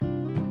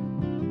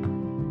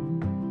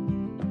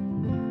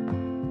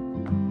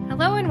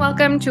Hello and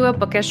welcome to A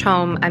Bookish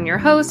Home. I'm your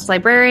host,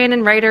 librarian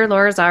and writer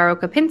Laura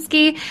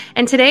Zaro-Kopinski,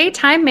 and today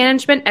time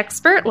management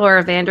expert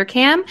Laura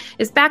Vanderkam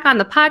is back on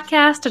the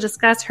podcast to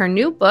discuss her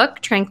new book,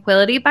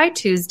 Tranquility by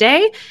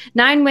Tuesday,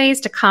 9 Ways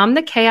to Calm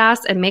the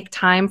Chaos and Make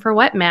Time for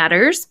What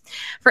Matters.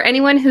 For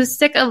anyone who's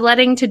sick of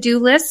letting to-do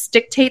lists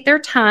dictate their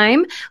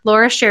time,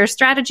 Laura shares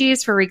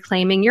strategies for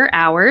reclaiming your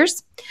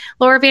hours.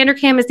 Laura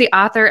Vanderkam is the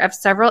author of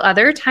several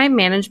other time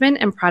management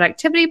and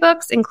productivity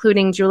books,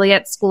 including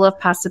Juliet's School of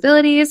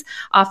Possibilities,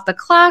 Off the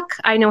Clock,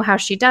 I Know How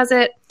She Does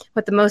It,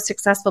 What the Most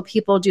Successful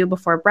People Do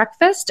Before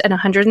Breakfast, and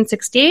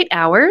 168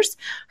 Hours.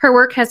 Her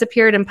work has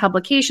appeared in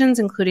publications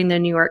including the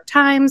New York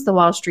Times, the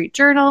Wall Street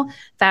Journal,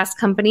 Fast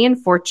Company,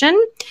 and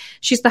Fortune.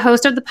 She's the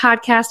host of the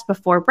podcast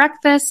Before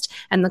Breakfast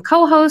and the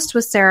co-host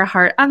with Sarah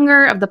Hart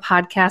Unger of the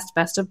podcast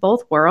Best of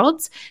Both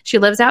Worlds. She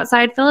lives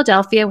outside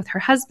Philadelphia with her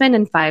husband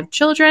and 5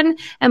 children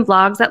and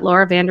blogs at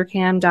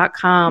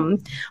lauravanderkam.com.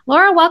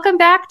 Laura, welcome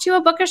back to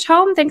A Bookish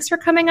Home. Thanks for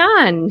coming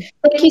on.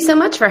 Thank you so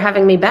much for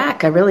having me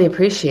back. I really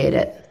appreciate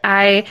it.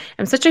 I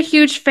am such a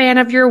huge fan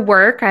of your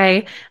work.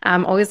 I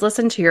always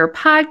listen to your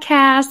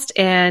podcast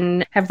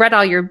and have read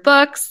all your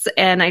books,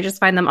 and I just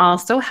find them all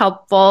so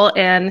helpful.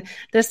 And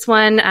this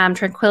one,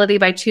 Tranquility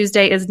by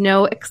Tuesday, is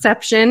no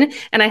exception.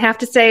 And I have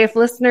to say, if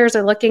listeners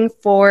are looking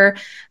for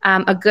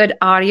a good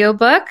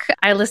audiobook,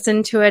 I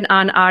listened to it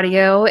on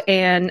audio,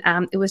 and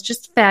it was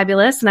just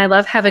fabulous. And I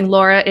love having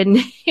Laura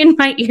in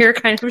my ear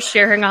kind of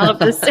sharing all of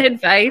this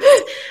advice.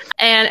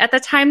 And at the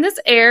time this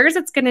airs,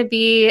 it's going to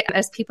be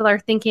as people are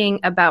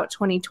thinking about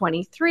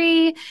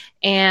 2023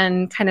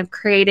 and kind of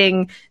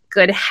creating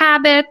good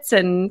habits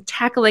and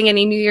tackling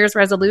any New Year's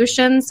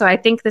resolutions. So I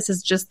think this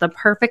is just the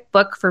perfect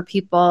book for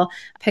people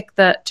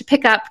to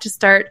pick up to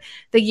start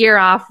the year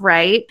off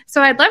right.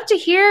 So I'd love to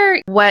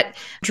hear what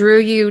drew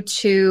you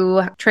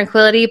to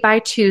Tranquility by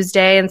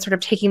Tuesday and sort of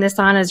taking this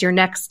on as your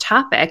next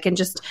topic. And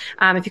just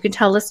if you can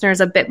tell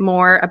listeners a bit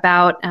more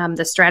about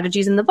the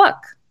strategies in the book.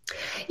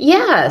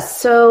 Yeah,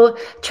 so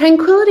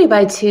Tranquility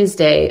by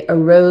Tuesday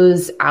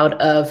arose out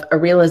of a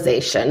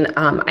realization.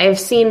 I have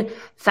seen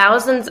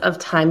thousands of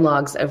time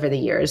logs over the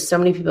years. So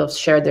many people have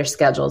shared their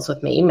schedules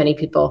with me. Many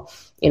people,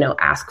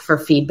 ask for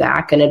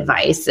feedback and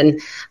advice. And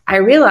I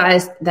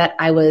realized that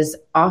I was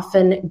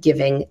often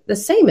giving the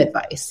same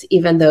advice,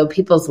 even though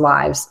people's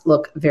lives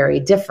look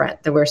very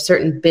different. There were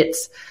certain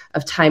bits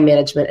of time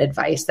management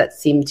advice that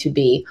seemed to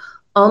be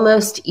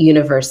almost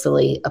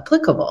universally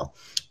applicable.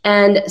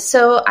 And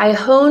so I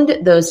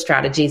honed those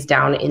strategies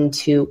down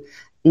into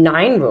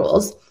 9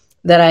 rules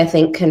that I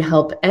think can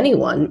help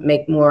anyone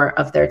make more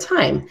of their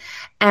time.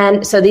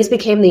 And so these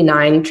became the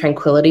 9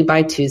 Tranquility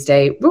by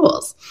Tuesday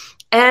rules.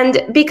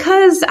 And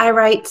because I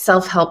write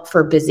self-help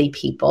for busy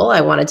people,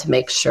 I wanted to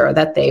make sure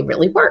that they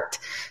really worked.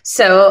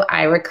 So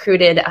I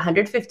recruited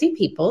 150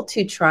 people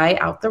to try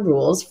out the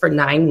rules for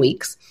 9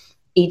 weeks.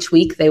 Each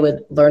week they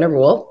would learn a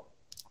rule.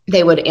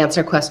 They would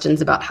answer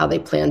questions about how they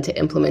plan to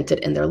implement it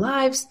in their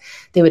lives.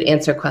 They would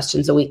answer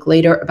questions a week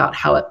later about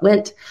how it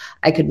went.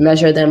 I could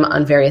measure them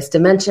on various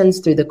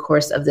dimensions through the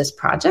course of this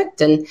project.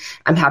 And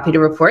I'm happy to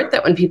report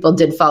that when people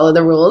did follow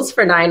the rules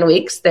for 9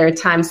 weeks, their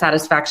time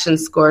satisfaction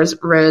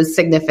scores rose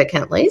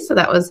significantly. So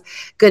that was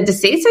good to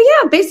see. So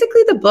yeah,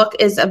 basically the book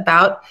is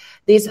about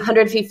these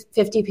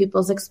 150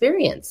 people's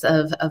experience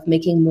of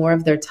making more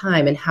of their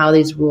time and how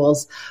these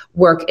rules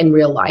work in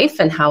real life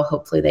and how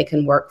hopefully they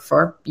can work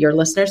for your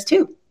listeners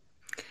too.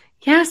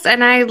 Yes,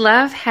 and I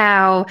love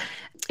how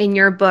in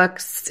your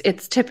books,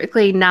 it's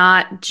typically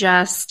not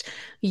just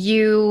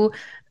you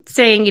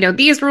saying,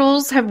 these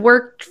rules have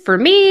worked for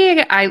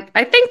me. I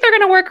think they're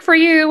going to work for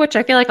you, which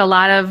I feel like a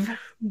lot of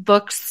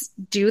books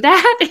do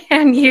that.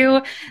 And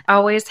you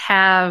always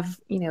have,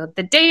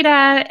 the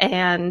data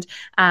and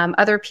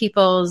other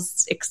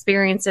people's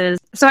experiences.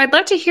 So I'd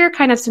love to hear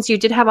kind of, since you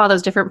did have all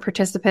those different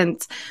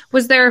participants,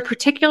 was there a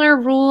particular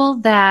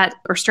rule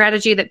or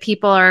strategy that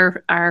people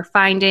are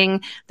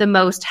finding the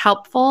most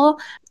helpful?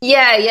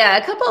 Yeah.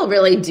 A couple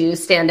really do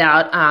stand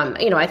out.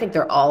 I think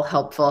they're all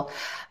helpful.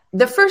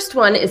 The first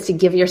one is to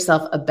give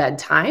yourself a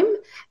bedtime.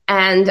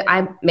 And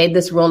I made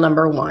this rule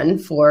number 1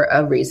 for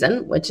a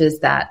reason, which is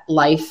that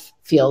life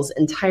feels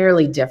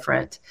entirely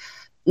different,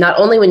 not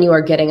only when you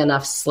are getting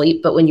enough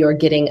sleep, but when you're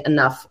getting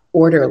enough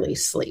orderly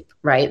sleep,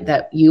 right?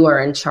 That you are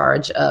in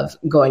charge of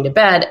going to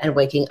bed and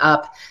waking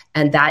up.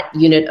 And that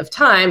unit of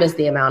time is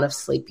the amount of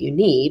sleep you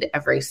need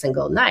every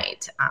single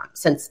night.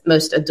 Since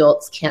most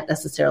adults can't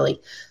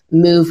necessarily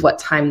move what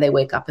time they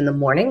wake up in the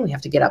morning, we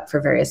have to get up for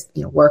various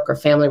work or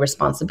family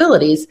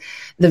responsibilities.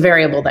 The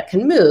variable that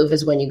can move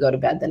is when you go to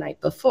bed the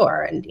night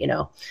before. And,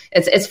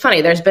 it's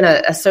funny. There's been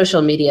a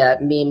social media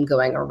meme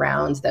going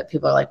around that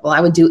people are like, well,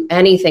 I would do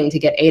anything to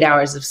get 8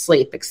 hours of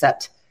sleep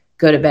except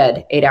go to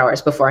bed 8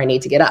 hours before I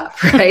need to get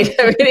up, right?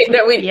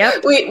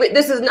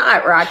 This is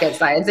not rocket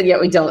science, and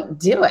yet we don't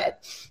do it.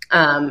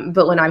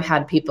 But when I've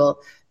had people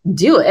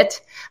do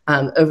it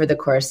over the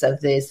course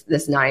of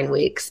this 9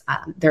 weeks,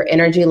 their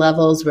energy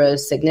levels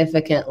rose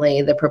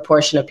significantly. The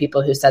proportion of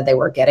people who said they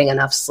were getting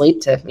enough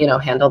sleep to,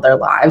 handle their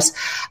lives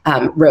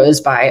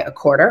rose by a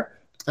quarter.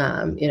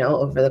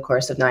 over the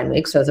course of 9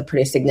 weeks. So it's a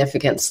pretty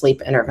significant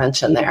sleep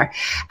intervention there.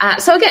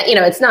 So again,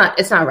 it's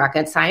not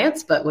rocket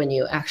science, but when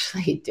you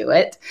actually do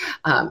it,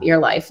 your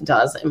life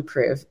does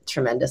improve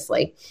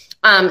tremendously.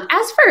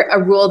 As for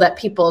a rule that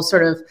people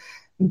sort of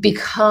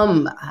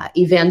become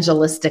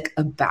evangelistic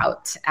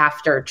about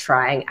after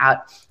trying out,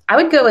 I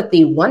would go with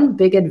the one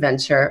big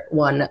adventure,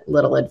 one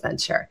little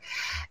adventure.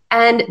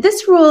 And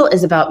this rule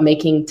is about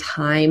making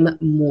time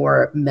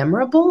more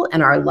memorable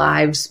and our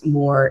lives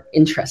more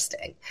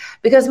interesting,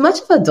 because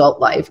much of adult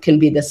life can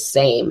be the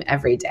same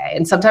every day.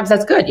 And sometimes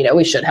that's good.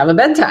 We should have a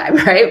bedtime,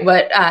 right?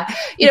 But,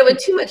 when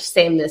too much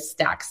sameness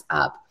stacks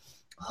up,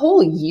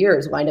 whole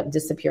years wind up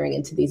disappearing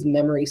into these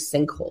memory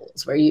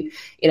sinkholes where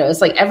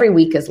it's like every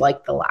week is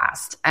like the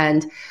last.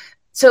 And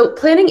so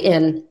planning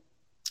in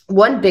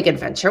one big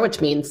adventure, which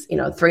means,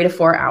 3 to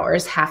 4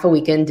 hours, half a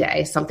weekend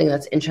day, something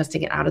that's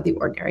interesting and out of the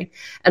ordinary.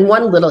 And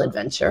one little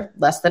adventure,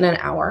 less than an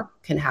hour,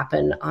 can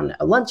happen on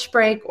a lunch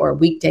break or a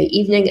weekday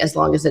evening, as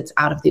long as it's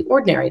out of the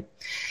ordinary.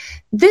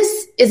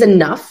 This is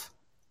enough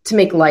to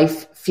make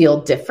life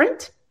feel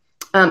different.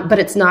 But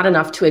it's not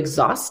enough to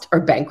exhaust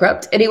or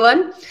bankrupt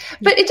anyone.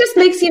 But it just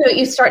makes,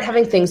 you start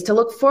having things to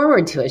look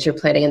forward to as you're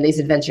planning in these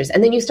adventures.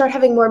 And then you start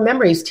having more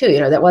memories too.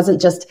 That wasn't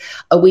just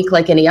a week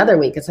like any other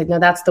week. It's like, no,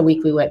 that's the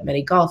week we went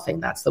mini golfing.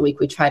 That's the week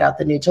we tried out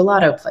the new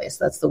gelato place.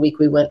 That's the week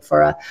we went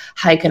for a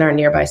hike in our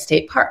nearby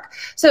state park.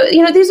 So,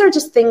 these are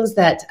just things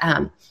that,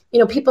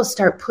 people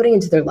start putting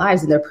into their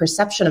lives, and their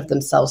perception of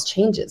themselves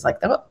changes.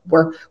 Like,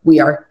 we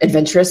are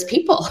adventurous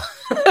people.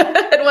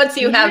 And once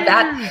you have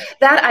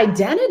that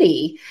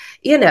identity,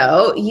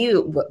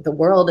 the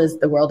world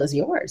is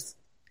yours.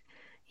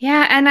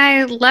 Yeah. And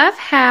I love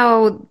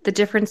how the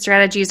different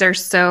strategies are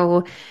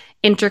so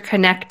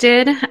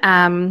interconnected.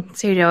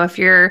 So, if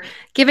you're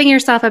giving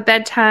yourself a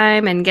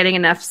bedtime and getting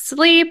enough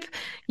sleep,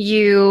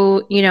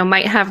 you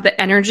might have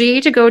the energy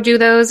to go do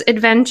those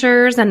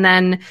adventures. And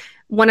then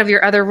one of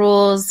your other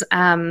rules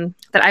that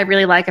I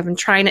really like, I've been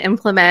trying to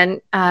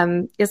implement,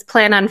 is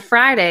plan on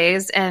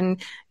Fridays.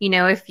 And,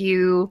 if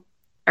you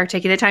are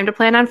taking the time to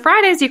plan on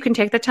Fridays, you can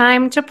take the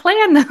time to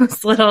plan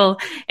those little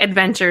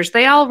adventures.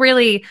 They all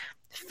really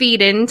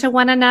feed into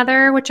one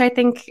another, which I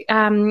think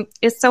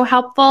is so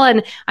helpful.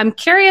 And I'm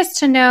curious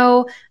to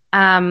know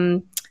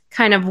kind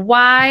of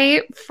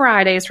why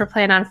Fridays, for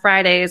plan on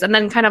Fridays. And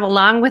then kind of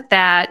along with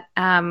that,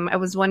 I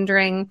was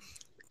wondering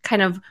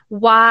kind of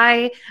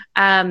why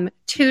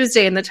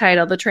Tuesday in the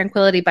title, the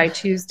Tranquility by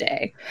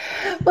Tuesday.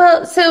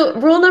 Well, so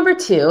rule number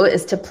 2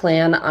 is to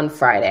plan on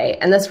Friday.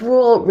 And this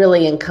rule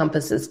really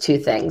encompasses 2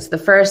 things. The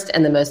first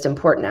and the most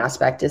important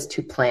aspect is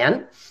to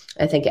plan.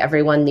 I think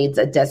everyone needs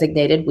a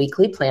designated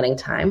weekly planning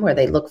time where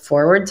they look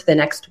forward to the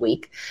next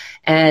week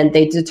and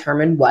they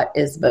determine what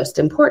is most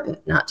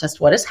important, not just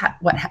what is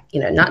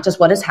not just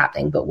what is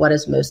happening, but what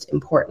is most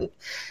important.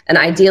 And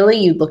ideally,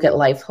 you look at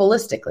life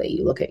holistically.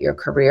 You look at your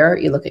career,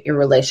 you look at your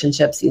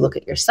relationships, you look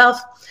at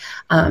yourself.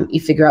 You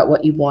figure out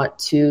what you want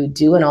to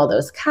do in all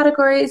those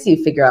categories.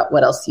 You figure out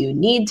what else you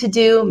need to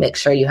do. Make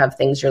sure you have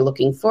things you're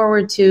looking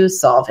forward to.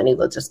 Solve any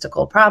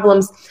logistical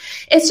problems.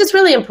 It's just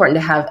really important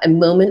to have a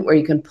moment where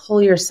you can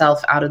pull yourself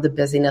out of the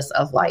busyness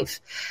of life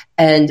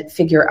and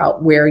figure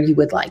out where you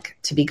would like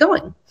to be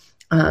going.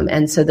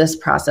 And so this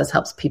process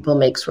helps people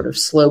make sort of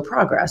slow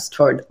progress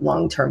toward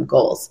long-term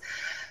goals.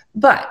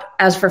 But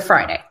as for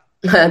Friday,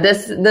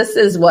 this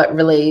is what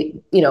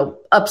really,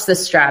 ups the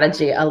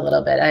strategy a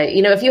little bit.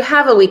 If you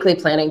have a weekly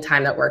planning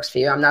time that works for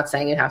you, I'm not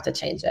saying you have to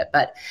change it,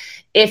 but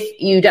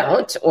if you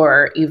don't,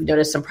 or you've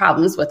noticed some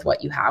problems with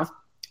what you have,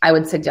 I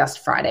would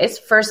suggest Fridays.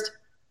 First,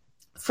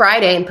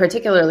 Friday, and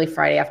particularly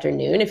Friday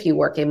afternoon, if you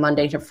work a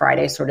Monday to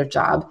Friday sort of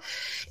job,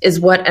 is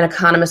what an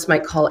economist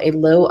might call a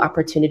low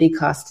opportunity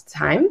cost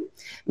time.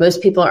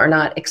 Most people are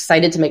not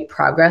excited to make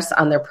progress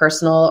on their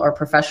personal or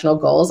professional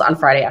goals on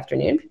Friday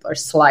afternoon. People are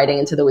sliding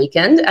into the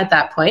weekend at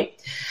that point.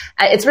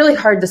 It's really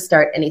hard to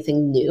start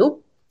anything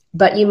new,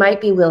 but you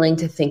might be willing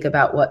to think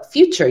about what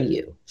future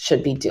you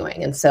should be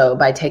doing. And so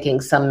by taking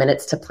some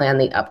minutes to plan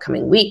the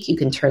upcoming week, you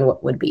can turn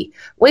what would be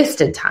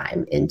wasted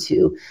time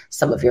into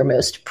some of your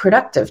most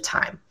productive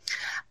time.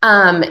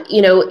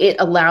 It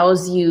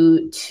allows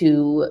you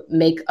to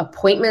make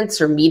appointments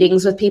or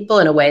meetings with people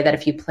in a way that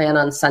if you plan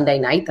on Sunday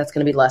night, that's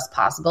going to be less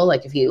possible.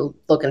 Like if you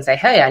look and say,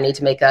 hey, I need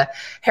to make a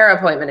hair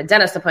appointment, a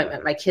dentist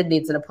appointment, my kid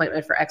needs an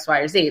appointment for X, Y,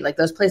 or Z. Like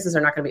those places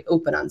are not going to be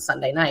open on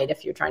Sunday night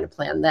if you're trying to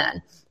plan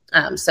then.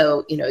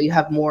 So you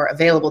have more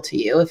available to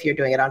you if you're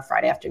doing it on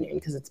Friday afternoon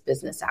because it's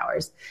business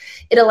hours.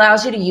 It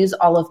allows you to use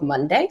all of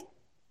Monday.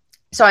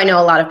 So I know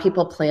a lot of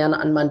people plan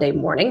on Monday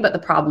morning, but the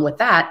problem with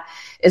that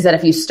is that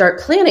if you start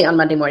planning on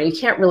Monday morning, you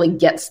can't really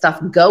get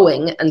stuff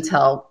going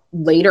until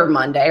later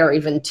Monday or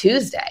even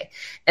Tuesday.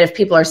 And if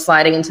people are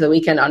sliding into the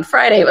weekend on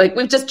Friday, like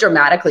we've just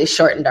dramatically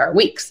shortened our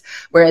weeks.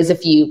 Whereas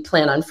if you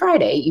plan on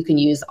Friday, you can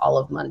use all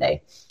of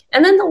Monday.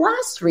 And then the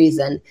last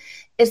reason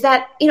is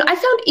that, I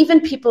found even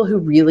people who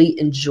really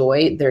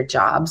enjoy their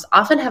jobs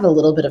often have a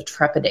little bit of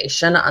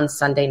trepidation on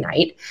Sunday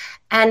night.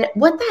 And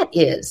what that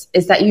is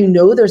that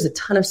there's a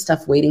ton of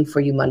stuff waiting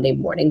for you Monday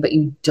morning, but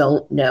you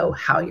don't know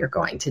how you're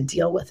going to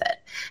deal with it.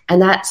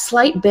 And that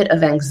slight bit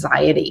of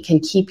anxiety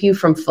can keep you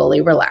from fully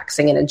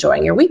relaxing and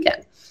enjoying your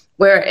weekend.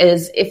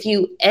 Whereas if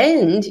you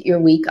end your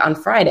week on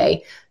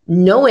Friday,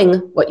 knowing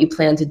what you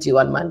plan to do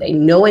on Monday,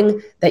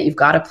 knowing that you've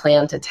got a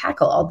plan to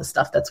tackle all the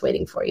stuff that's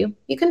waiting for you,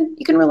 you can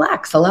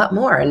relax a lot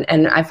more.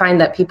 And I find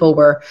that people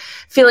were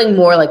feeling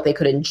more like they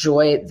could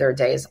enjoy their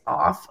days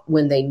off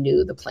when they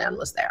knew the plan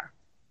was there.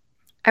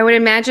 I would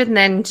imagine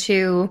then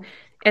too,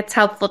 it's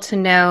helpful to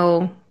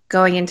know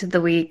going into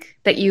the week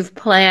that you've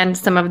planned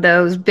some of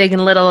those big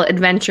and little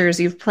adventures.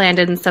 You've planned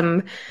in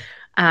some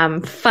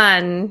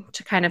fun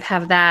to kind of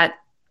have that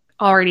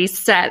already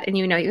set, and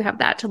you have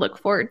that to look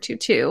forward to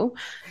too.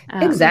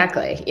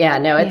 Exactly. Yeah,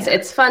 no,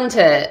 it's fun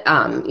to,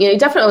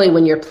 definitely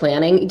when you're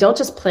planning, don't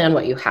just plan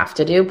what you have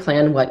to do,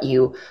 plan what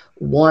you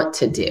want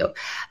to do.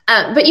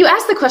 But you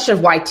asked the question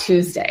of why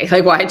Tuesday,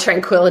 like why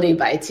Tranquility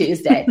by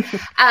Tuesday.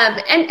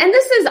 And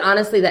this is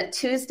honestly that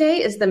Tuesday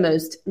is the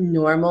most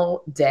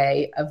normal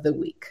day of the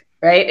week.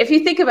 Right? If you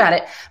think about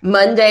it,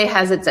 Monday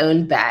has its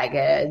own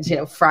baggage,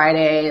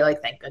 Friday,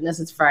 like, thank goodness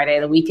it's Friday.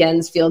 The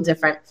weekends feel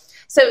different.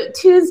 So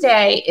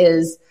Tuesday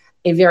is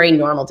a very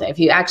normal day. If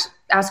you actually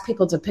ask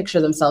people to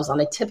picture themselves on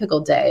a typical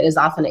day, it is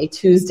often a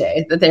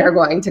Tuesday that they are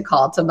going to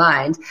call to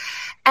mind.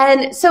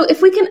 And so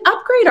if we can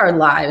upgrade our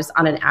lives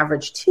on an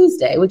average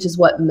Tuesday, which is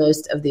what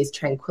most of these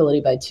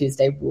Tranquility by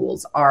Tuesday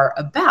rules are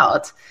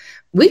about,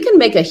 we can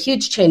make a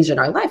huge change in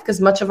our life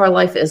because much of our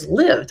life is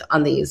lived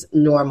on these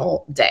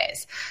normal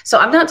days. So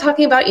I'm not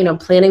talking about,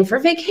 planning for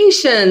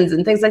vacations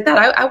and things like that.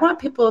 I want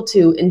people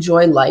to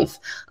enjoy life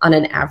on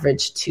an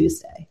average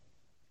Tuesday.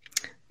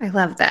 I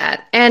love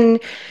that. And,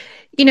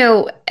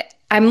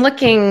 I'm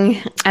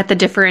looking at the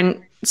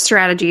different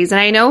strategies, and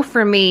I know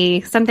for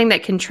me, something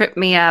that can trip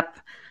me up.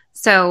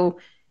 So,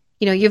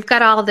 you've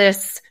got all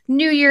this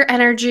New Year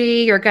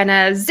energy. You're going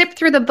to zip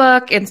through the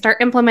book and start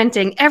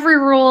implementing every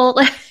rule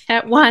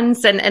at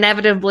once. And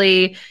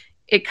inevitably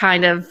it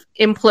kind of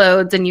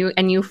implodes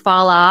and you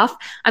fall off.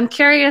 I'm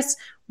curious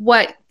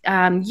what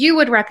you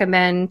would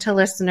recommend to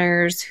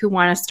listeners who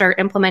want to start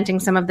implementing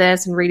some of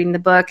this and reading the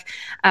book,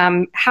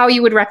 how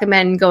you would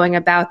recommend going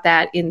about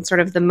that in sort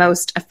of the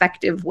most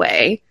effective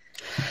way.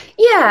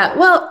 Yeah,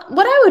 well,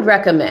 what I would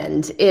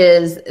recommend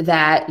is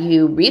that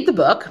you read the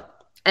book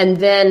and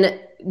then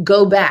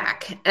go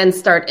back and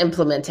start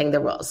implementing the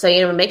rules.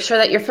 So, make sure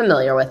that you're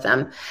familiar with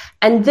them.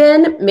 And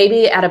then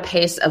maybe at a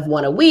pace of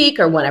one a week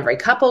or one every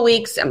couple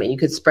weeks. I mean, you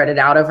could spread it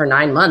out over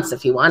 9 months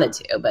if you wanted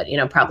to, but,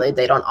 probably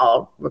they don't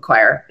all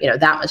require,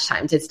 that much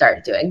time to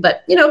start doing.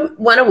 But,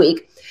 one a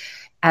week,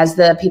 as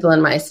the people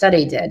in my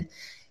study did,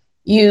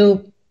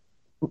 you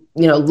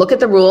look at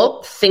the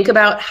rule, think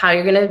about how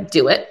you're going to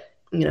do it,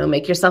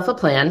 make yourself a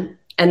plan,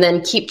 and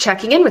then keep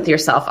checking in with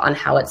yourself on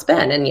how it's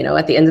been. And,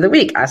 at the end of the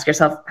week, ask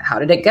yourself, how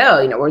did it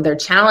go? Were there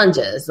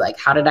challenges? Like,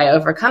 how did I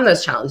overcome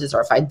those challenges?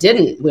 Or if I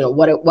didn't,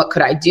 what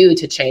could I do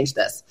to change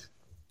this?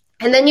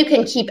 And then you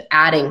can keep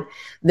adding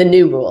the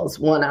new rules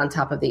one on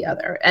top of the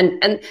other.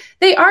 And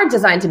they are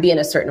designed to be in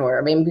a certain order.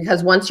 I mean,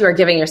 because once you are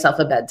giving yourself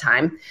a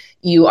bedtime,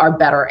 you are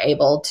better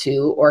able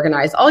to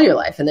organize all your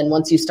life. And then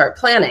once you start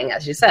planning,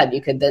 as you said,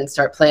 you could then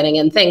start planning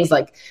in things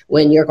like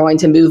when you're going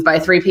to move by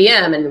 3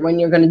 p.m. and when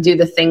you're going to do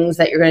the things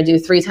that you're going to do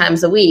 3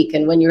 times a week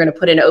and when you're going to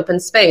put in open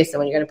space and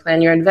when you're going to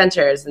plan your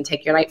adventures and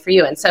take your night for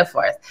you and so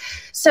forth.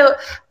 So,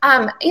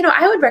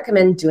 I would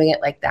recommend doing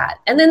it like that.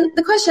 And then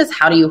the question is,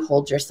 how do you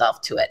hold yourself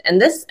to it? And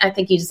this, I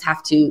think you just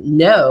have to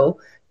know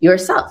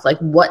yourself. Like,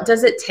 what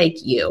does it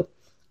take you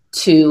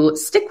to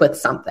stick with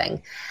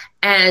something?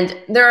 And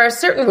there are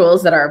certain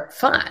rules that are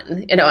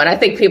fun, and I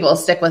think people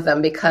stick with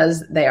them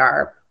because they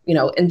are,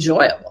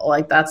 enjoyable.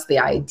 Like, that's the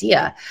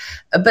idea.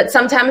 But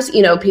sometimes,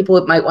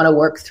 people might want to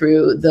work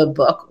through the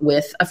book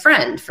with a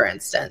friend, for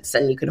instance,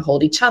 and you could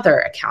hold each other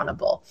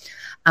accountable.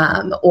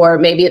 Or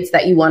maybe it's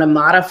that you want to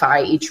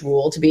modify each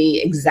rule to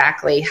be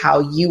exactly how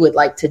you would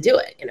like to do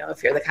it.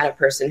 If you're the kind of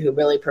person who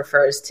really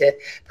prefers to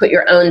put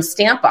your own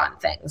stamp on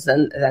things,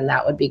 then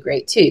that would be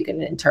great too. You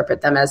can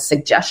interpret them as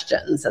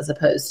suggestions as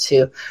opposed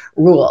to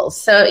rules.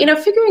 So,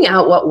 figuring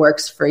out what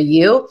works for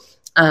you,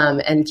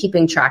 and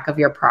keeping track of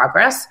your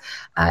progress.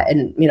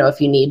 And,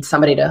 if you need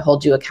somebody to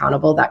hold you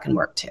accountable, that can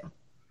work too.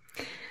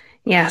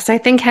 Yes, I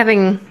think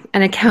having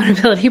an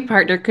accountability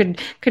partner could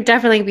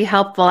definitely be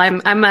helpful.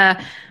 I'm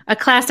a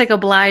classic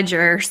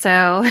obliger,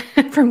 so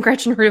from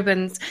Gretchen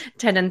Rubin's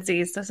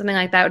tendencies, so something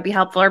like that would be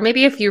helpful. Or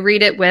maybe if you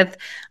read it with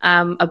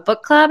a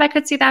book club, I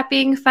could see that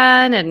being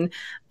fun. And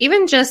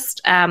even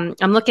just I'm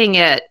looking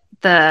at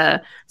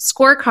the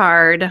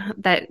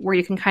scorecard where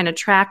you can kind of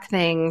track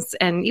things,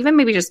 and even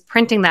maybe just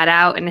printing that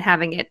out and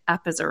having it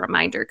up as a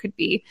reminder could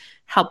be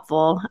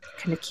helpful.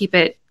 Kind of keep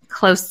it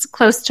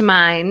close to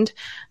mind.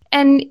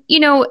 And,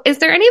 is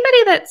there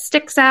anybody that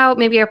sticks out,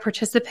 maybe a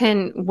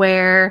participant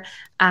where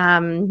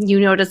you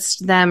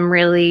noticed them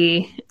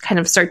really kind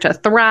of start to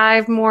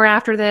thrive more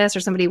after this, or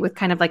somebody with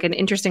kind of like an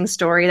interesting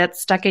story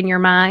that's stuck in your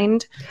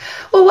mind?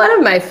 Well, one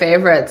of my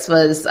favorites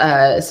was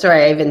a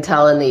story I even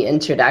tell in the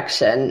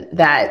introduction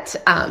that,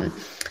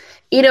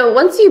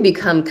 once you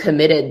become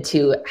committed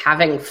to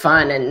having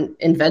fun and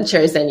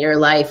adventures in your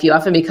life, you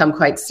often become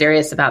quite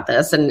serious about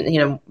this.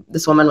 And,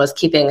 this woman was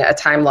keeping a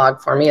time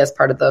log for me as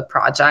part of the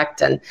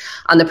project. And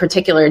on the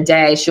particular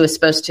day, she was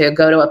supposed to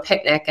go to a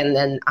picnic, and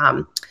then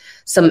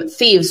some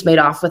thieves made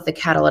off with the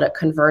catalytic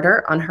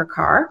converter on her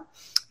car.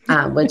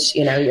 Which,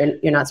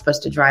 you're not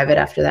supposed to drive it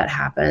after that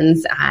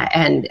happens.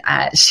 And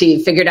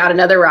she figured out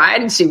another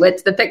ride, and she went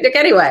to the picnic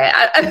anyway,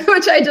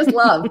 which I just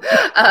love.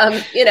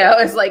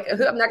 It's like,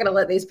 I'm not going to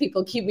let these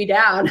people keep me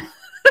down.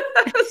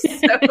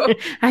 So,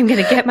 I'm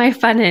going to get my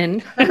fun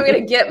in. I'm going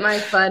to get my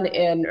fun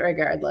in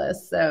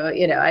regardless. So,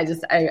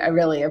 I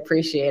really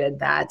appreciated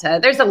that.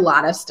 There's a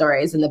lot of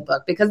stories in the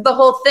book because the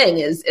whole thing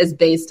is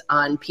based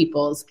on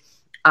people's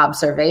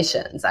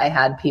observations. I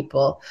had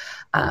people,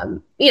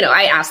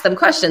 I asked them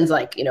questions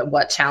like,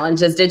 what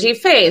challenges did you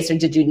face? Or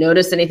did you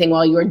notice anything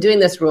while you were doing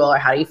this rule? Or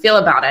how do you feel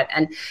about it?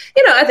 And,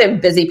 if they're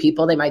busy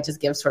people, they might just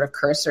give sort of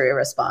cursory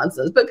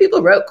responses. But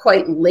people wrote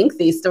quite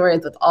lengthy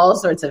stories with all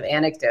sorts of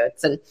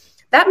anecdotes. And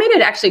that made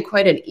it actually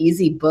quite an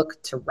easy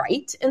book to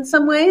write in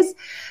some ways,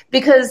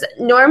 because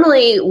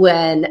normally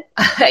when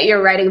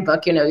you're writing a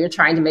book, you're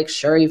trying to make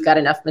sure you've got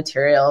enough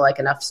material, like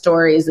enough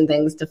stories and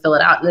things to fill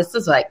it out. And this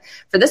is like,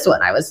 for this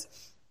one, I was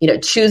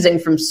choosing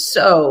from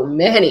so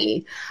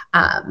many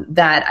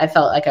that I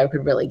felt like I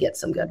could really get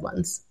some good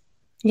ones.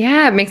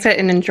 Yeah, it makes it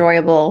an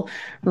enjoyable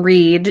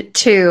read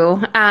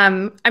too.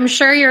 I'm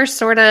sure you're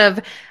sort of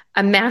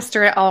a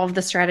master at all of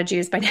the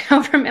strategies by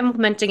now from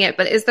implementing it,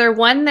 but is there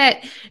one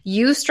that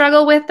you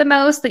struggle with the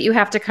most that you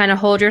have to kind of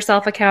hold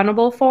yourself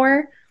accountable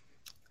for?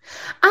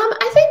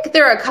 I think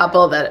there are a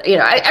couple that,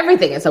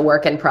 everything is a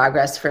work in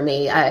progress for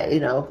me.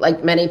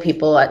 Like many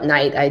people at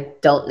night, I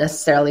don't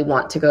necessarily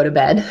want to go to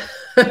bed.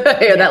 I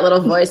hear that little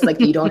voice like,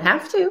 you don't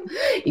have to.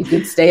 You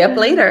could stay up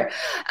later.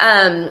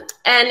 And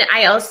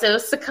I also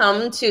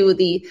succumb to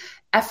the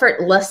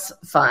effortless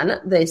fun,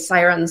 the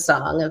siren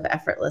song of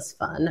effortless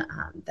fun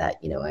that,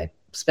 I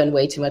spend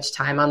way too much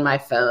time on my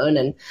phone,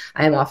 and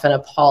I am often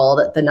appalled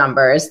at the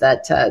numbers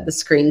that the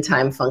screen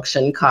time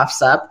function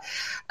coughs up.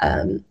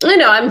 I'm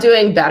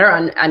doing better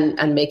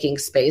on making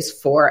space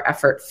for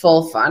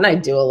effortful fun. I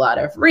do a lot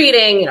of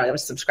reading. I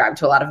subscribe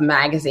to a lot of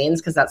magazines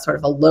because that's sort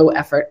of a low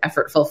effort,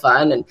 effortful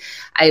fun. And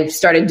I've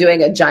started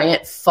doing a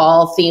giant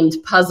fall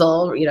themed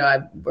puzzle.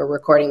 We're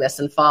recording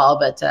this in fall,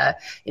 but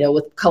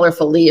with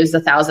colorful leaves,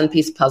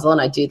 1,000-piece puzzle,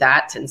 and I do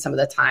that in some of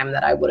the time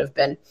that I would have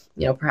been,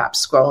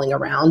 perhaps scrolling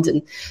around.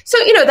 And so,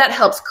 that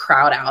helps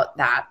crowd out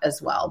that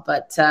as well.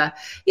 But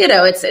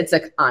it's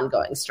an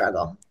ongoing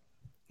struggle.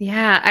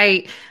 Yeah,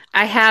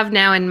 I have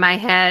now in my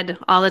head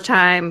all the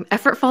time,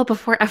 effortful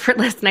before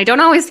effortless, and I don't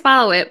always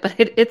follow it, but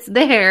it's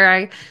there.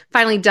 I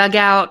finally dug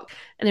out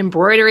an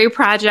embroidery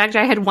project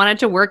I had wanted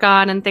to work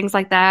on and things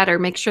like that, or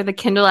make sure the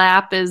Kindle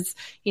app is,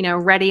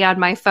 ready on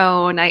my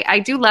phone. I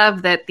do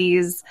love that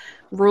these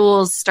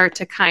rules start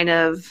to kind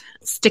of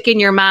stick in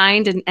your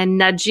mind and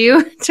nudge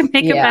you to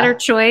make a better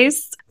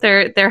choice.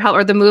 They're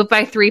or the move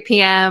by 3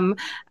 p.m.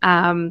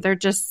 They're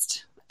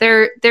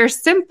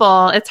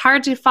simple. It's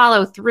hard to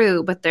follow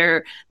through, but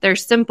they're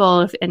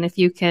simple. And if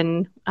you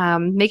can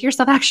make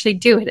yourself actually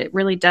do it, it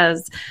really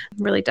does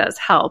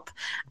help.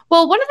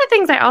 Well, one of the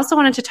things I also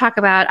wanted to talk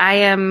about, I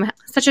am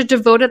such a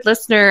devoted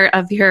listener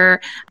of your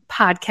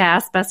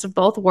podcast, Best of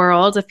Both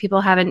Worlds. If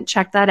people haven't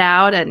checked that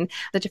out, and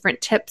the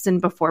different tips in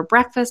before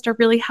breakfast are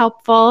really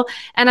helpful.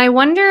 And I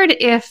wondered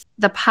if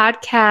the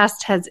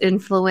podcast has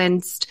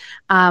influenced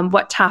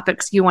what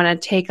topics you want to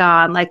take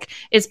on. Like,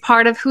 is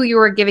part of who you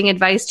were giving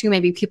advice to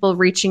maybe people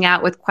reaching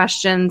out with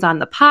questions on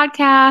the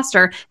podcast,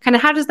 or kind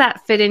of how does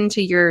that fit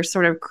into your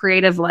sort of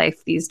creative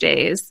life these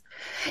days?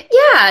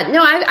 Yeah,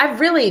 no,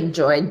 I've really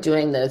enjoyed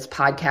doing those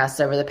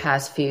podcasts over the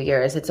past few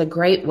years. It's a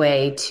great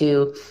way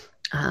to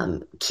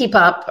keep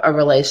up a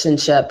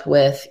relationship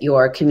with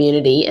your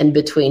community in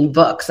between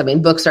books. I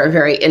mean, books are a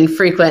very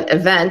infrequent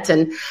event,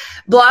 and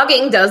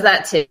blogging does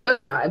that too.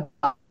 I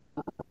blog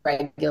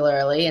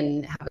regularly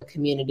and have a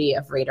community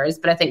of readers,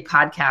 but I think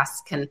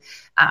podcasts can,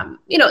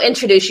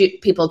 introduce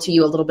people to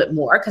you a little bit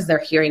more because they're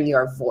hearing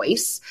your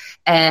voice.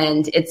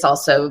 And it's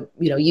also,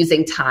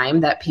 using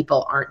time that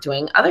people aren't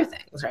doing other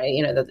things, right?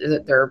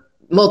 They're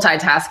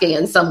multitasking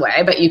in some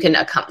way, but you can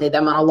accompany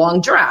them on a long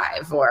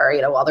drive or,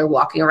 while they're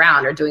walking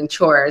around or doing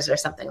chores or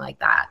something like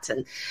that.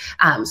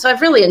 And so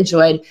I've really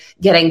enjoyed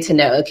getting to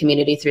know the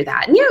community through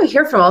that. And,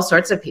 hear from all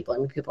sorts of people. I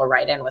mean, people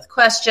write in with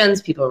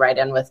questions, people write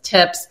in with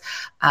tips.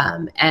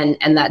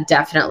 And that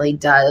definitely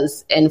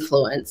does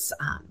influence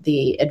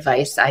the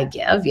advice I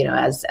give,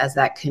 as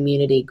that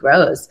community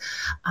grows.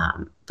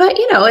 But,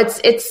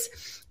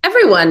 it's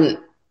everyone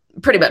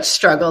pretty much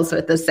struggles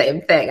with the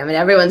same thing. I mean,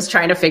 everyone's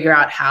trying to figure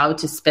out how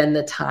to spend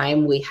the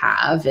time we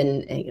have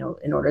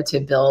in order to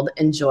build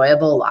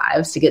enjoyable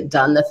lives, to get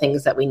done the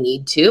things that we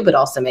need to, but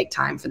also make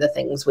time for the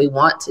things we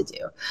want to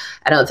do.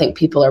 I don't think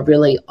people are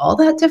really all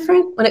that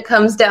different when it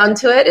comes down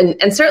to it.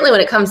 And certainly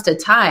when it comes to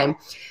time,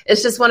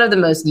 it's just one of the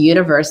most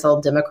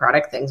universal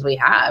democratic things we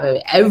have. I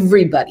mean,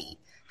 everybody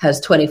has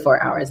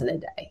 24 hours in a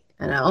day.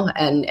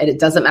 And it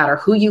doesn't matter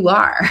who you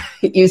are,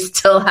 you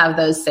still have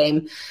those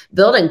same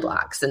building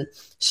blocks. And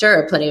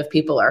sure, plenty of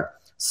people are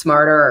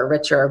smarter or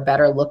richer or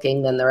better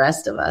looking than the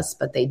rest of us,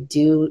 but they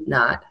do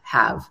not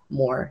have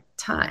more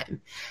time.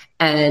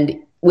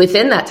 And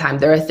within that time,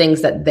 there are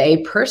things that they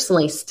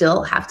personally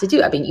still have to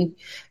do. I mean,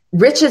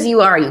 rich as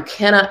you are, you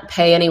cannot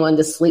pay anyone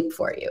to sleep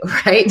for you,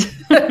 right?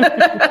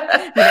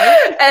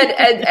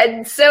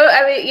 and so,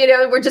 I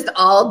mean, we're just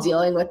all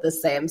dealing with the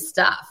same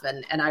stuff.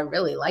 And I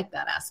really like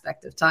that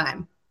aspect of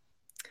time.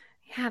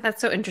 Yeah,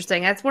 that's so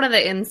interesting. That's one of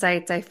the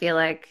insights I feel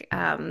like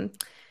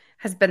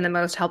has been the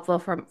most helpful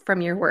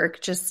from your work,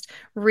 just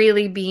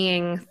really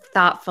being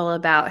thoughtful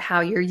about how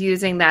you're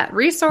using that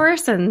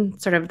resource,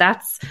 and sort of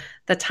that's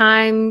the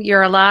time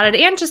you're allotted,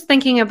 and just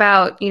thinking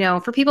about,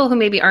 for people who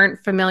maybe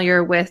aren't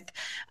familiar with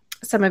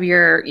some of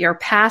your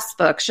past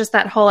books, just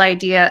that whole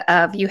idea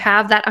of you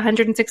have that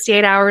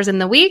 168 hours in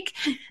the week,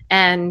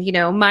 and,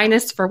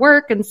 minus for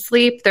work and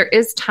sleep, there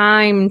is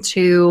time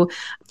to,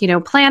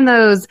 plan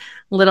those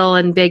little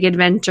and big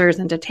adventures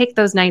and to take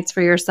those nights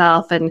for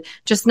yourself, and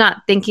just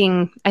not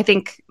thinking, I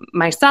think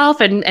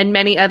myself and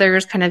many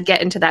others kind of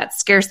get into that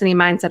scarcity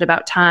mindset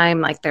about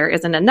time, like there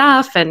isn't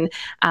enough and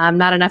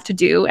not enough to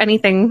do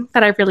anything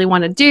that I really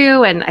want to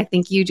do. And I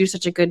think you do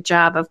such a good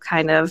job of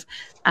kind of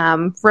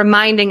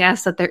reminding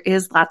us that there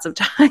is lots of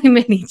time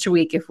in each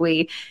week if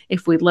we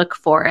look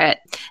for it.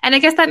 And I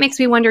guess that makes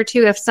me wonder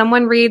too, if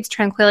someone reads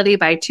Tranquility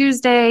by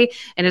Tuesday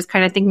and is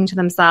kind of thinking to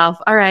themselves,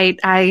 all right,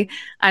 I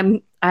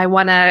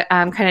want to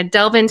kind of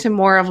delve into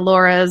more of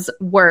Laura's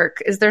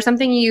work. Is there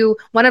something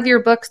one of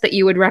your books that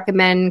you would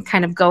recommend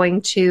kind of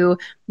going to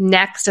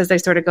next as they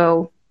sort of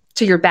go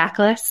to your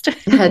backlist?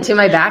 To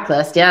my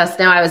backlist, yes.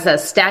 Now, I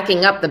was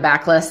stacking up the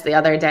backlist the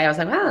other day. I was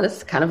like, wow, this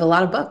is kind of a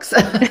lot of books.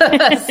 Well,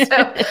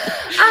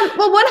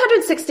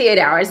 168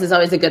 Hours is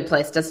always a good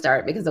place to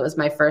start because it was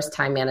my first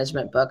time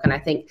management book. And I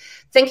think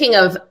thinking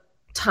of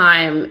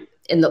time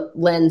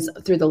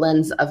through the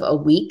lens of a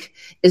week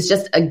is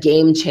just a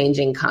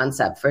game-changing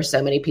concept for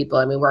so many people.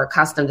 I mean, we're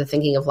accustomed to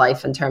thinking of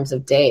life in terms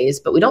of days,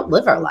 but we don't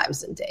live our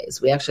lives in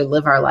days. We actually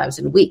live our lives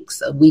in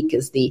weeks. A week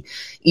is the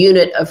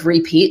unit of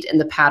repeat in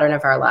the pattern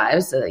of our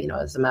lives,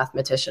 as a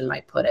mathematician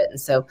might put it.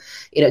 And so,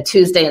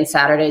 Tuesday and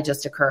Saturday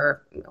just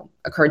occur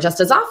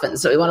just as often.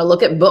 So we want to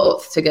look at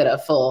both to get a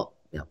full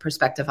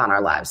perspective on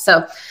our lives.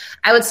 So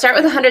I would start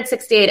with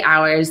 168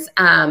 hours.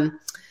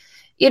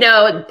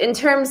 In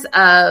terms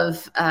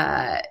of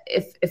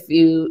if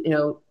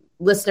you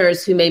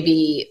listeners who may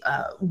be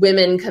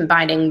women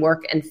combining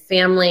work and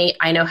family,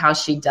 I Know How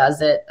She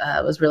Does It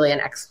was really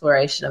an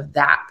exploration of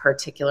that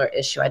particular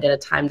issue. I did a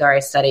time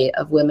diary study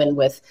of women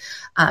with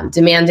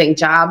demanding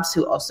jobs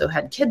who also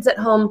had kids at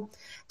home,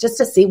 just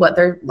to see what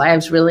their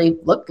lives really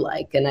looked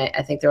like. And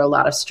I think there are a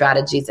lot of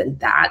strategies in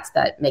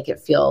that make it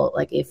feel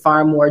like a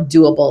far more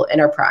doable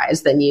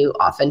enterprise than you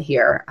often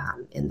hear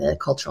in the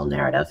cultural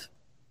narrative.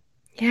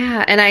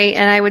 Yeah. And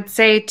I would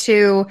say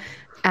too,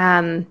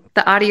 the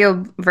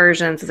audio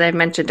versions, as I've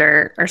mentioned,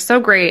 are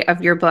so great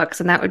of your books.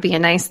 And that would be a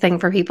nice thing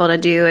for people to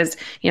do is,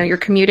 you're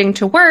commuting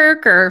to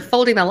work or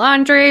folding the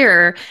laundry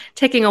or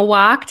taking a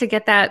walk to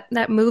get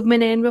that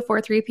movement in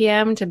before 3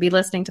 p.m. to be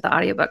listening to the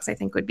audiobooks, I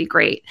think would be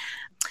great.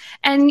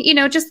 And,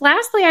 just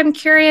lastly, I'm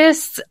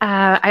curious,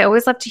 I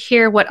always love to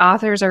hear what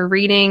authors are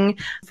reading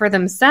for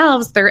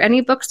themselves. Are there any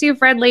books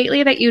you've read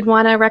lately that you'd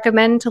want to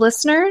recommend to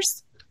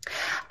listeners?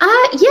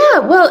 Yeah,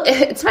 well,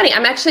 it's funny.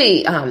 I'm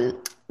actually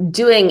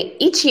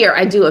each year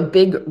I do a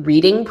big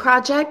reading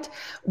project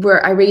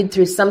where I read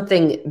through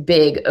something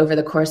big over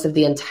the course of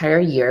the entire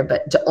year,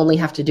 but only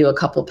have to do a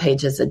couple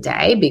pages a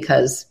day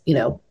because,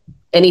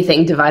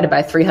 anything divided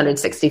by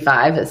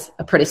 365 is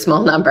a pretty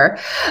small number.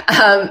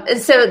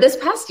 So this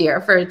past year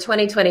for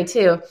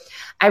 2022,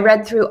 I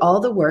read through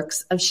all the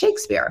works of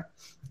Shakespeare.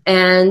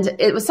 And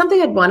it was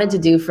something I'd wanted to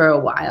do for a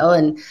while.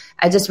 And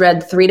I just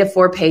read 3 to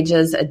 4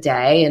 pages a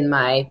day in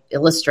my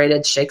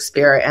illustrated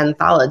Shakespeare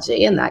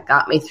anthology. And that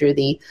got me through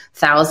the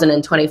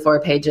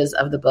 1,024 pages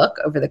of the book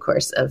over the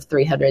course of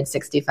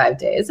 365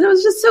 days. And it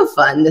was just so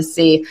fun to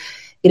see,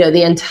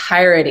 the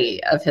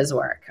entirety of his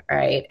work,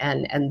 right?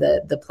 And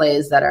the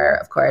plays that are,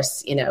 of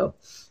course,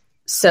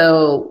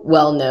 so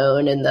well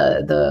known in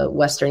the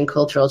Western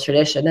cultural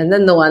tradition, and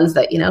then the ones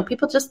that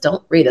people just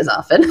don't read as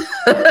often.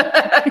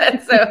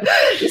 So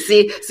you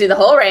see the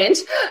whole range.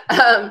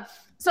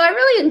 So I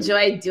really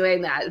enjoyed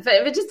doing that.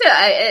 But just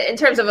in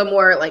terms of a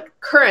more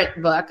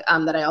current book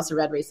that I also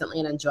read recently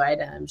and enjoyed,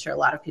 and I'm sure a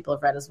lot of people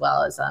have read as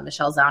well, is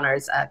Michelle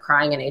Zauner's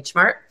Crying in H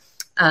Mart,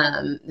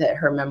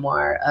 her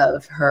memoir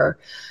of her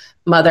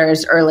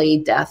mother's early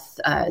death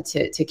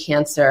to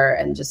cancer,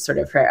 and just sort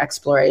of her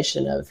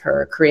exploration of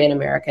her Korean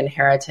American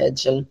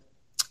heritage. And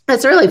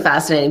it's a really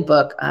fascinating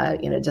book,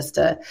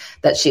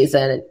 that she's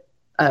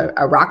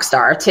a rock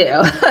star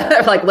too,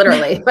 like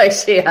literally, like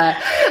she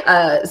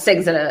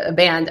sings in a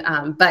band,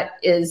 but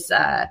is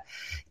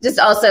just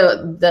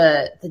also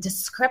the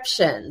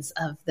descriptions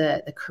of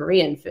the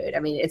Korean food. I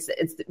mean, it's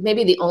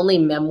maybe the only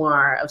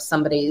memoir of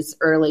somebody's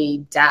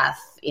early death,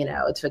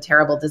 to a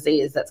terrible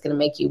disease that's going to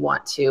make you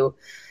want to,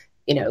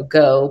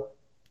 go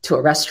to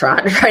a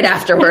restaurant right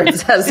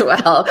afterwards as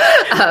well.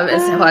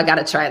 And so I got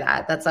to try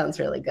that. That sounds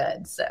really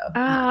good. So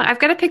I've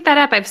got to pick that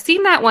up. I've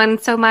seen that one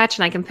so much,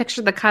 and I can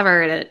picture the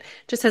cover, and it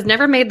just has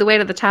never made the way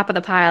to the top of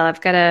the pile. I've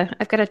got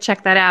to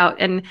check that out.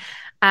 And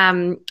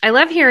I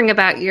love hearing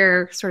about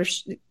your sort of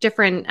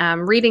different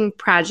reading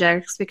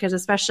projects, because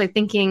especially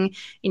thinking,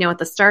 at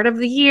the start of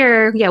the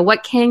year,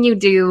 what can you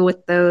do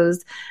with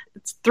those?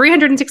 It's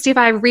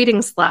 365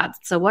 reading slots.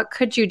 So what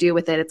could you do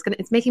with it?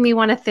 It's making me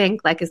want to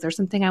think, like, is there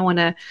something I want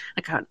to,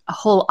 like a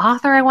whole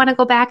author I want to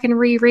go back and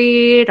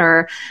reread?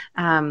 Or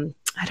I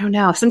don't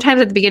know.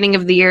 Sometimes at the beginning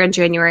of the year in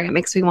January, it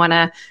makes me want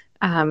to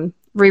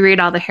reread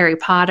all the Harry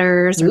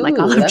Potters, or like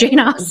all of Jane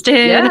Austen.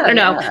 I don't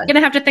know. I'm going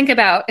to have to think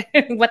about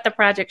what the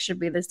project should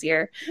be this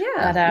year.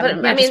 But I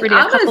mean, just reading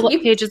a couple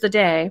of pages a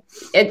day.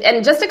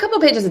 And just a couple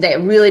of pages a day, it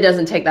really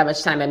doesn't take that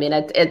much time. I mean,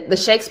 the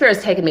Shakespeare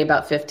has taken me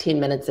about 15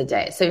 minutes a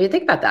day. So if you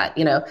think about that,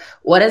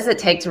 what does it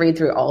take to read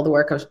through all the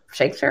work of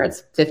Shakespeare?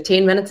 It's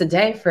 15 minutes a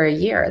day for a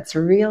year. It's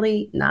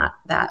really not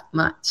that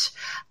much.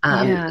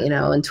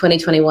 In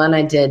 2021,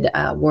 I did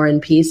War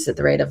and Peace at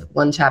the rate of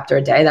one chapter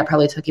a day. That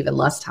probably took even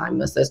less time.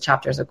 Most of those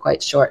chapters are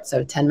quite short,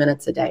 so 10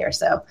 minutes a day or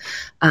so.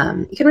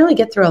 You can really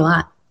get through a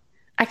lot.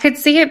 I could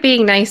see it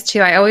being nice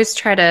too. I always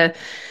try to,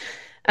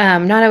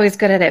 not always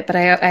good at it, but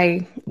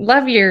I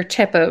love your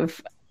tip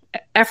of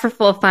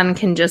effortful fun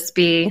can just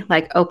be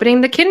like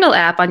opening the Kindle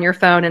app on your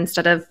phone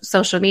instead of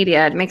social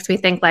media. It makes me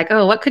think like,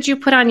 oh, what could you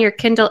put on your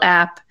Kindle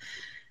app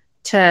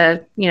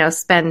to,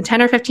 spend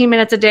 10 or 15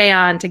 minutes a day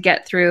on to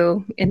get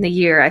through in the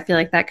year? I feel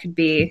like that could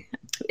be,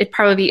 it'd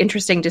probably be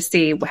interesting to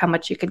see how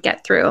much you could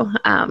get through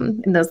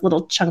in those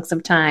little chunks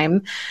of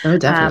time. Oh,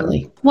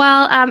 definitely.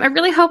 I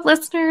really hope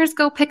listeners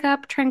go pick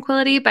up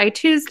Tranquility by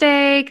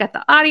Tuesday, get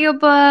the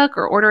audiobook,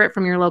 or order it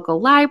from your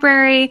local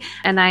library.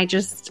 And I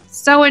just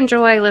so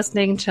enjoy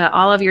listening to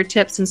all of your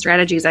tips and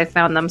strategies. I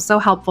found them so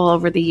helpful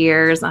over the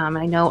years.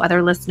 I know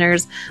other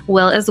listeners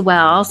will as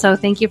well. So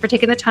thank you for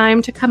taking the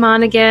time to come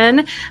on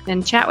again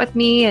and chat with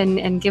me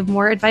and give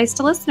more advice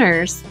to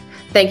listeners.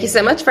 Thank you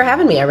so much for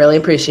having me. I really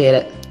appreciate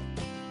it.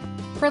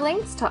 For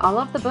links to all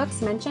of the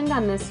books mentioned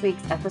on this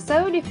week's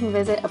episode, you can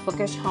visit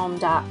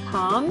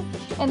abookishhome.com,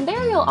 and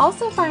there you'll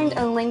also find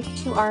a link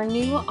to our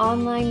new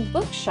online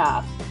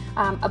bookshop.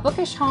 A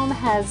Bookish Home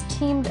has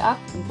teamed up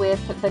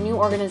with the new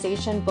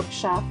organization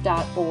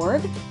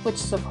bookshop.org, which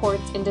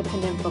supports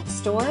independent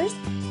bookstores.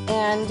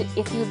 And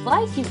if you'd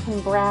like, you can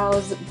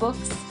browse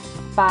books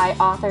by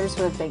authors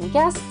who have been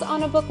guests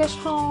on A Bookish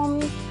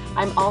Home.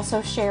 I'm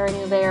also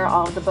sharing there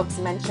all of the books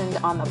mentioned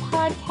on the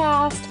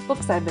podcast,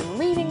 books I've been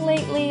reading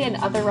lately, and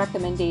other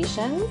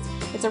recommendations.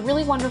 It's a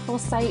really wonderful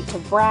site to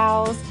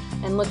browse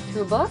and look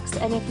through books,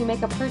 and if you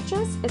make a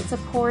purchase, it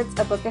supports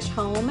A Bookish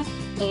Home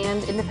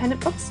and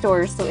independent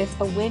bookstores, so it's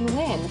a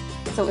win-win.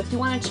 So if you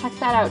want to check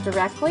that out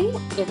directly,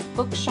 it's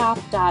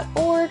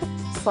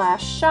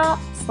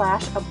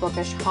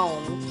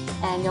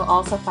bookshop.org/shop/abookishhome, and you'll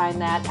also find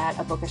that at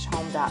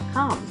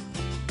abookishhome.com.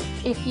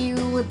 If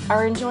you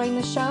are enjoying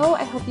the show,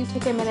 I hope you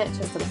take a minute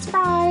to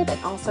subscribe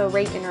and also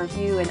rate and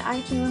review in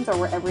iTunes or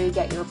wherever you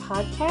get your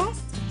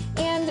podcasts.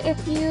 And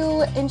if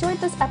you enjoyed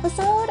this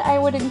episode, I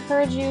would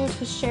encourage you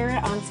to share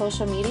it on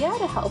social media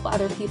to help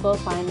other people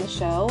find the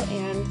show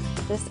and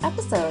this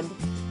episode.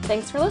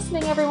 Thanks for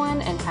listening,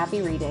 everyone, and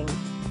happy reading.